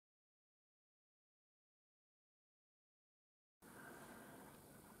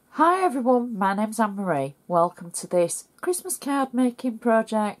Hi everyone, my name's Anne-Marie. Welcome to this Christmas card making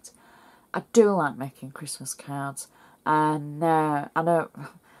project. I do like making Christmas cards, and I know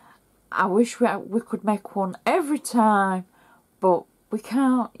I wish we could make one every time, but we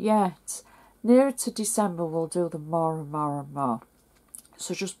can't yet. Nearer to December we'll do them more and more and more,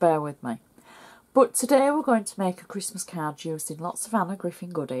 so just bear with me. But today we're going to make a Christmas card using lots of Anna Griffin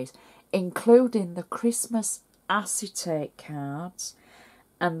goodies, including the Christmas acetate cards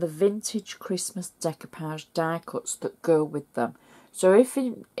and the vintage Christmas decoupage die cuts that go with them. So if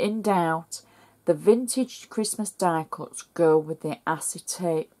in doubt, the vintage Christmas die cuts go with the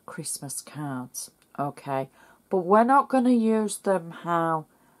acetate Christmas cards, okay? But we're not going to use them how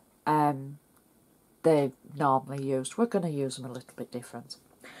they're normally used. We're going to use them a little bit different.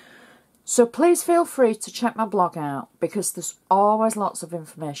 So please feel free to check my blog out, because there's always lots of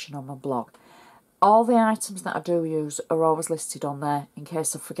information on my blog. All the items that I do use are always listed on there in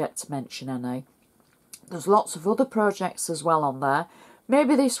case I forget to mention any. There's lots of other projects as well on there.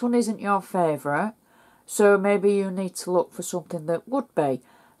 Maybe this one isn't your favourite, so maybe you need to look for something that would be.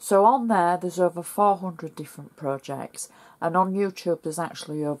 So on there, there's over 400 different projects, and on YouTube there's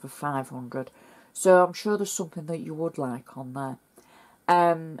actually over 500. So I'm sure there's something that you would like on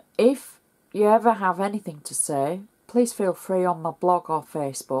there. If you ever have anything to say, please feel free on my blog or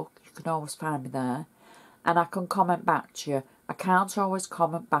Facebook. You can always find me there, and I can comment back to you. I can't always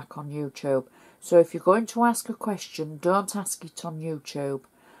comment back on YouTube, so if you're going to ask a question, don't ask it on YouTube,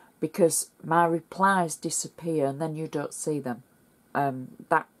 because my replies disappear and then you don't see them.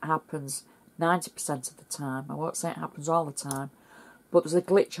 That happens 90% of the time. I won't say it happens all the time, but there's a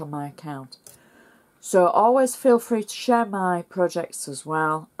glitch on my account. So always feel free to share my projects as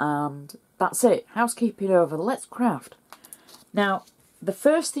well, and that's it. Housekeeping over. Let's craft. Now, the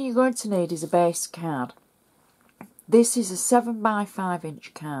first thing you're going to need is a base card. This is a 7x5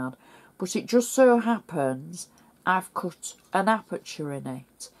 inch card, but it just so happens I've cut an aperture in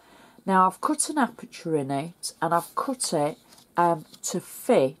it. Now I've cut an aperture in it, and I've cut it to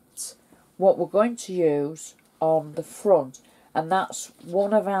fit what we're going to use on the front, and that's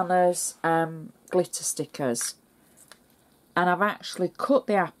one of Anna's glitter stickers. And I've actually cut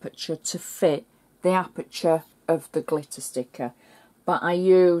the aperture to fit the aperture of the glitter sticker. But I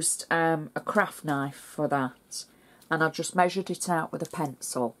used a craft knife for that, and I just measured it out with a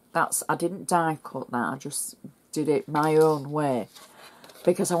pencil. I didn't die cut that, I just did it my own way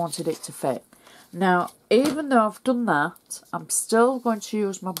because I wanted it to fit. Now, even though I've done that, I'm still going to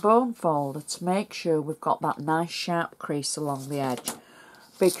use my bone folder to make sure we've got that nice sharp crease along the edge,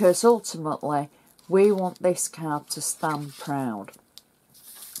 because ultimately we want this card to stand proud.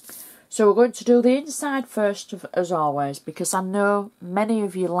 So we're going to do the inside first, as always, because I know many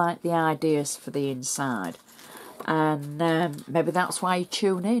of you like the ideas for the inside. And maybe that's why you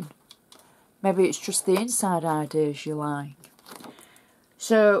tune in. Maybe it's just the inside ideas you like.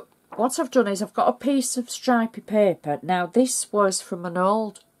 So what I've done is I've got a piece of stripy paper. Now this was from an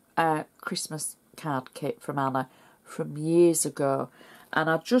old Christmas card kit from Anna from years ago. And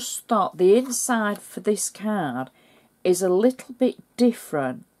I just thought the inside for this card is a little bit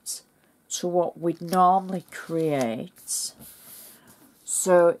different to what we'd normally create,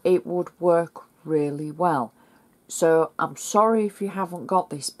 so it would work really well. So I'm sorry if you haven't got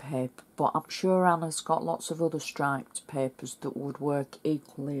this paper, but I'm sure Anna's got lots of other striped papers that would work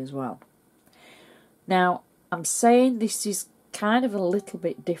equally as well. Now I'm saying this is kind of a little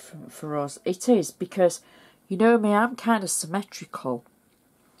bit different for us. It is, because you know me, I'm kind of symmetrical,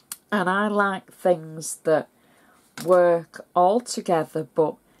 and I like things that work all together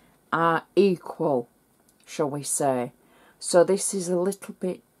but are equal, shall we say. So this is a little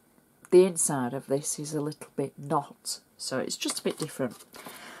bit, the inside of this is a little bit not, so it's just a bit different.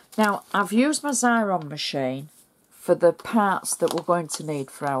 Now I've used my Xyron machine for the parts that we're going to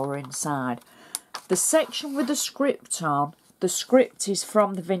need for our inside. The section with the script on, the script is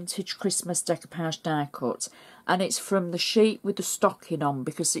from the vintage Christmas decoupage die cut, and it's from the sheet with the stocking on,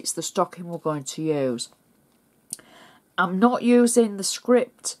 because it's the stocking we're going to use. I'm not using the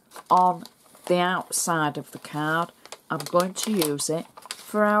script on the outside of the card. I'm going to use it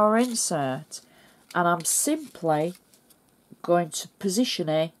for our insert, and I'm simply going to position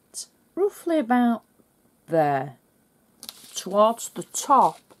it roughly about there, towards the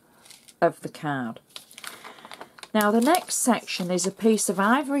top of the card. Now the next section is a piece of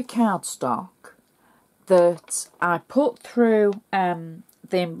ivory cardstock that I put through the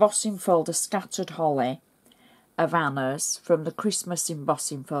embossing folder Scattered Holly of Anna's from the Christmas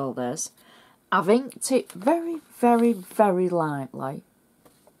embossing folders. I've inked it very, very, very lightly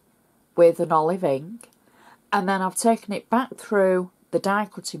with an olive ink, and then I've taken it back through the die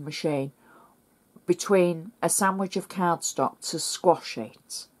cutting machine between a sandwich of cardstock to squash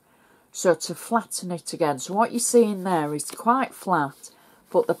it. So to flatten it again. So what you're seeing there is quite flat,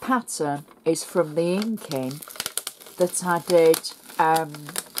 but the pattern is from the inking that I did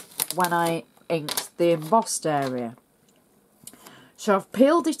when I inked the embossed area. So I've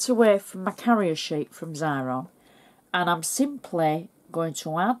peeled it away from my carrier sheet from Xyron, and I'm simply going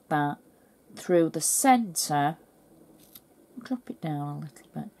to add that through the centre, drop it down a little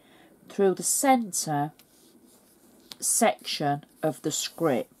bit, through the centre section of the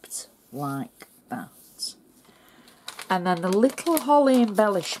script, like that. And then the little holly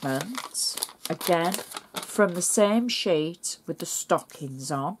embellishments, again, from the same sheet with the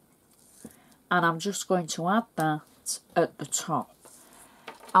stockings on, and I'm just going to add that at the top.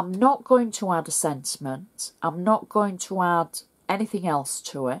 I'm not going to add a sentiment, I'm not going to add anything else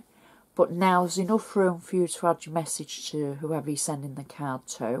to it, but now's enough room for you to add your message to whoever you're sending the card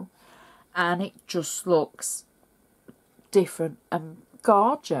to, and it just looks different and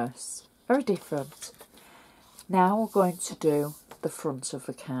gorgeous, very different. Now we're going to do the front of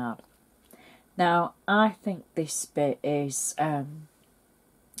the card. Now I think this bit is, I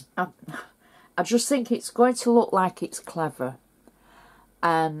just think it's going to look like it's clever,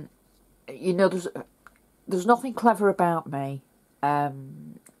 and you know there's nothing clever about me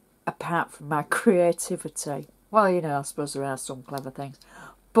apart from my creativity. Well, you know, I suppose there are some clever things,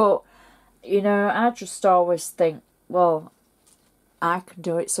 but you know, I just always think, well, I can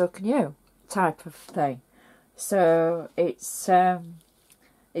do it, so can you, type of thing. So it's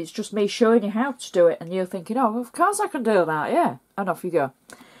just me showing you how to do it, and you're thinking, oh, of course I can do that, yeah, and off you go.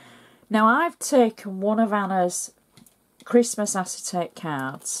 Now I've taken one of Anna's Christmas acetate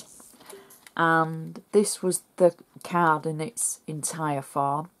cards, and this was the card in its entire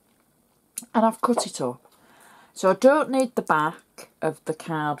form, and I've cut it up. So I don't need the back of the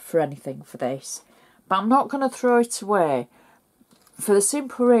card for anything for this, but I'm not going to throw it away for the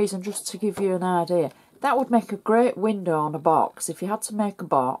simple reason, just to give you an idea, that would make a great window on a box. If you had to make a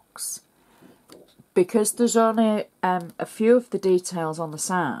box, because there's only a few of the details on the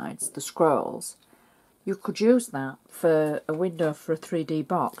sides, the scrolls, you could use that for a window for a 3D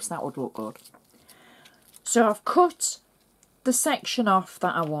box. That would look good. So I've cut the section off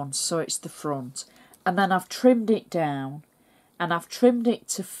that I want, so it's the front, and then I've trimmed it down, and I've trimmed it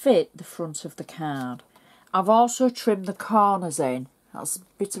to fit the front of the card. I've also trimmed the corners in. That's a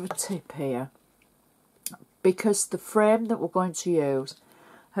bit of a tip here, because the frame that we're going to use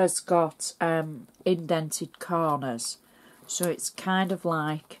has got indented corners, so it's kind of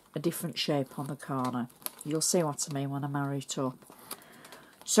like a different shape on the corner. You'll see what I mean when I marry it up.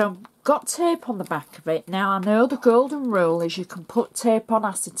 So I've got tape on the back of it. Now I know the golden rule is you can put tape on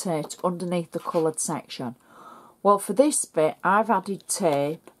acetate underneath the coloured section. Well, for this bit I've added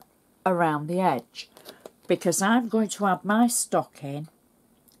tape around the edge, because I'm going to add my stocking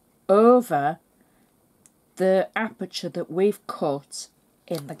over the aperture that we've cut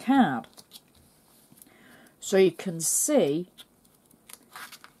in the card. So you can see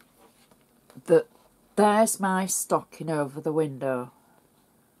that there's my stocking over the window,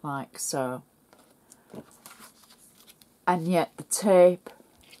 like so. And yet the tape,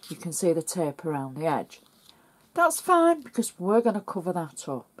 you can see the tape around the edge. That's fine, because we're going to cover that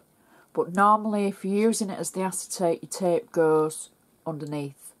up. But normally if you're using it as the acetate, your tape goes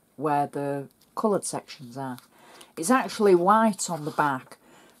underneath where the coloured sections are. It's actually white on the back,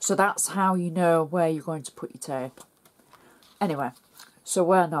 so that's how you know where you're going to put your tape. Anyway, so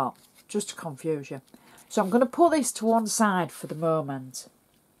we're not, just to confuse you. So I'm going to put this to one side for the moment,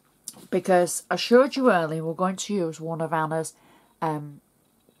 because I showed you earlier we're going to use one of Anna's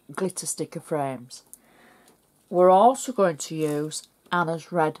glitter sticker frames. We're also going to use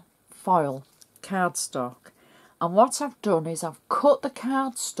Anna's red foil cardstock, and what I've done is I've cut the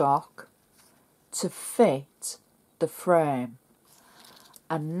cardstock to fit the frame,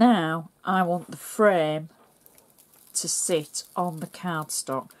 and now I want the frame to sit on the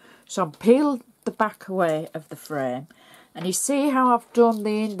cardstock. So I'm peeled the back away of the frame, and you see how I've done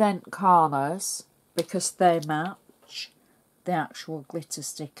the indent corners because they match the actual glitter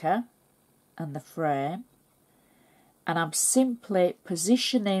sticker and the frame, and I'm simply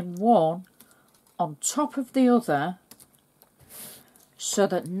positioning one on top of the other, so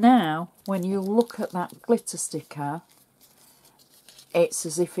that now when you look at that glitter sticker, it's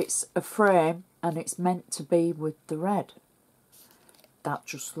as if it's a frame and it's meant to be with the red. That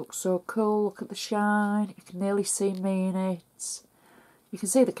just looks so cool. Look at the shine. You can nearly see me in it. You can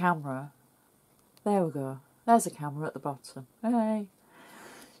see the camera. There we go. There's a camera at the bottom. Hey.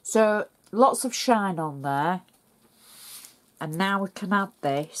 So lots of shine on there. And now we can add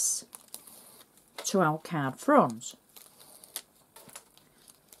this to our card front.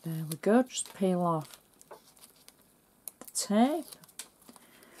 There we go, just peel off the tape.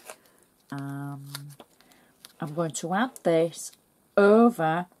 I'm going to add this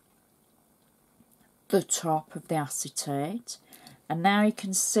over the top of the acetate. And now you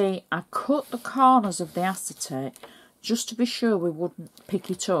can see I cut the corners of the acetate just to be sure we wouldn't pick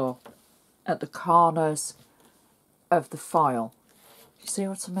it up at the corners of the foil. You see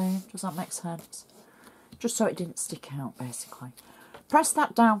what I mean? Does that make sense? Just so it didn't stick out, basically. Press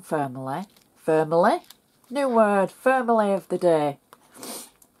that down firmly. Firmly? New word, firmly of the day.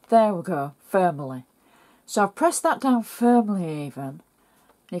 There we go, firmly. So I've pressed that down firmly even.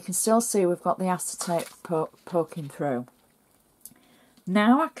 You can still see we've got the acetate poking through.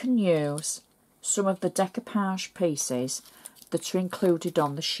 Now I can use some of the decoupage pieces that are included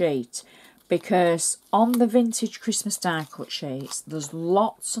on the sheet, because on the vintage Christmas die cut sheets there's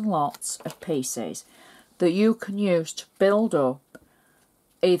lots and lots of pieces that you can use to build up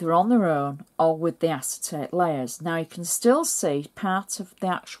either on their own or with the acetate layers. Now you can still see part of the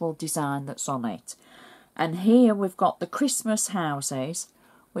actual design that's on it. And here we've got the Christmas houses,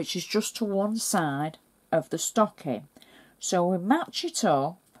 which is just to one side of the stocking. So we match it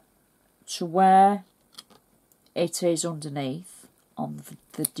up to where it is underneath on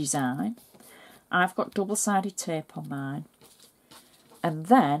the design. I've got double-sided tape on mine. And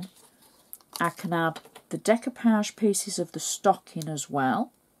then I can add the decoupage pieces of the stocking as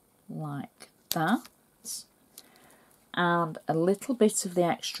well, like that. And a little bit of the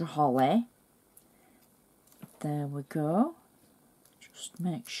extra holly. There we go. Just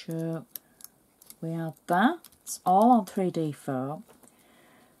make sure we add that. It's all on 3D foam.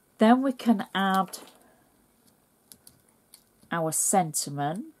 Then we can add our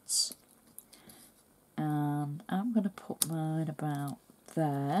sentiments. And I'm going to put mine about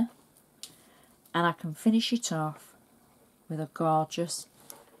there. And I can finish it off with a gorgeous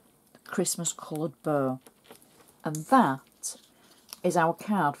Christmas coloured bow. And that is our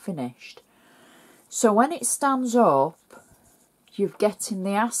card finished. So when it stands up, you're getting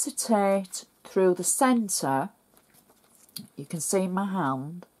the acetate through the centre. You can see my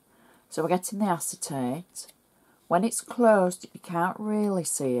hand. So we're getting the acetate. When it's closed, you can't really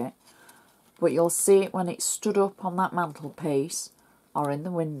see it, but you'll see it when it's stood up on that mantelpiece or in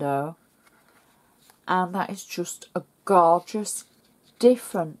the window. And that is just a gorgeous,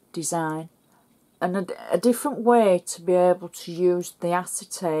 different design and a different way to be able to use the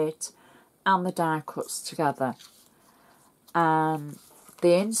acetate and the die cuts together. And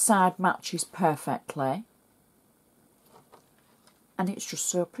the inside matches perfectly. And it's just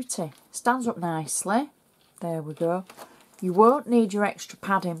so pretty. Stands up nicely. There we go. You won't need your extra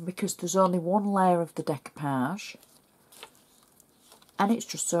padding because there's only one layer of the decoupage. And it's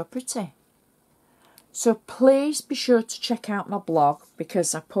just so pretty. So please be sure to check out my blog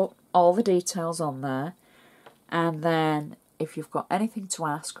because I put all the details on there. And then if you've got anything to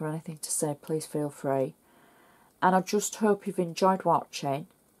ask or anything to say, please feel free. And I just hope you've enjoyed watching.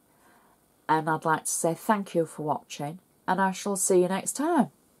 And I'd like to say thank you for watching. And I shall see you next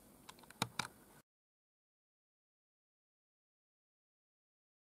time.